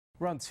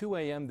Around 2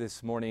 a.m.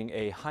 this morning,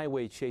 a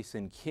highway chase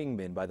in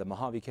Kingman by the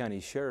Mojave County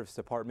Sheriff's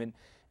Department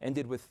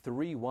ended with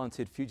 3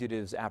 wanted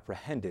fugitives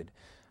apprehended.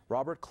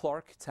 Robert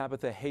Clark,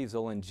 Tabatha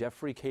Hazel, and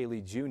Jeffrey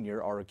Caley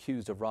Jr. are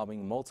accused of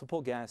robbing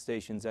multiple gas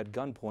stations at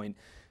gunpoint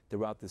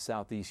throughout the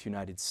southeast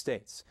United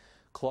States.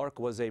 Clark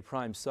was a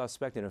prime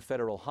suspect in a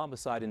federal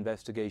homicide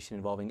investigation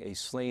involving a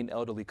slain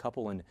elderly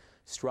couple in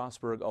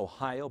Strasburg,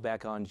 Ohio,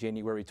 back on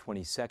January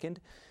 22nd.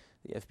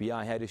 The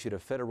FBI had issued a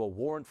federal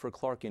warrant for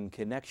Clark in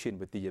connection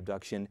with the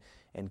abduction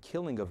and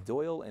killing of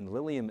Doyle and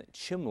Lillian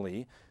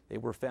Chumley. They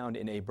were found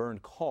in a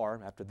burned car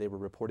after they were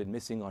reported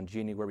missing on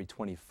January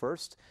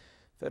 21st.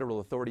 Federal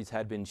authorities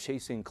had been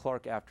chasing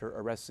Clark after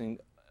arresting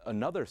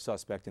another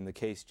suspect in the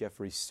case,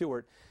 Jeffery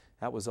Stewart.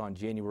 That was on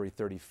January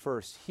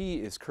 31st.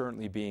 He is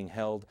currently being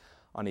held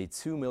on a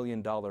 $2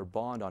 million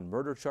bond on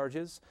murder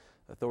charges.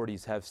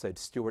 Authorities have said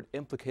Stewart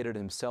implicated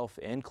himself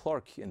and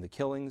Clark in the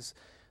killings.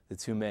 The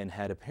two men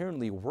had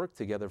apparently worked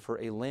together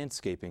for a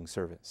landscaping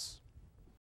service.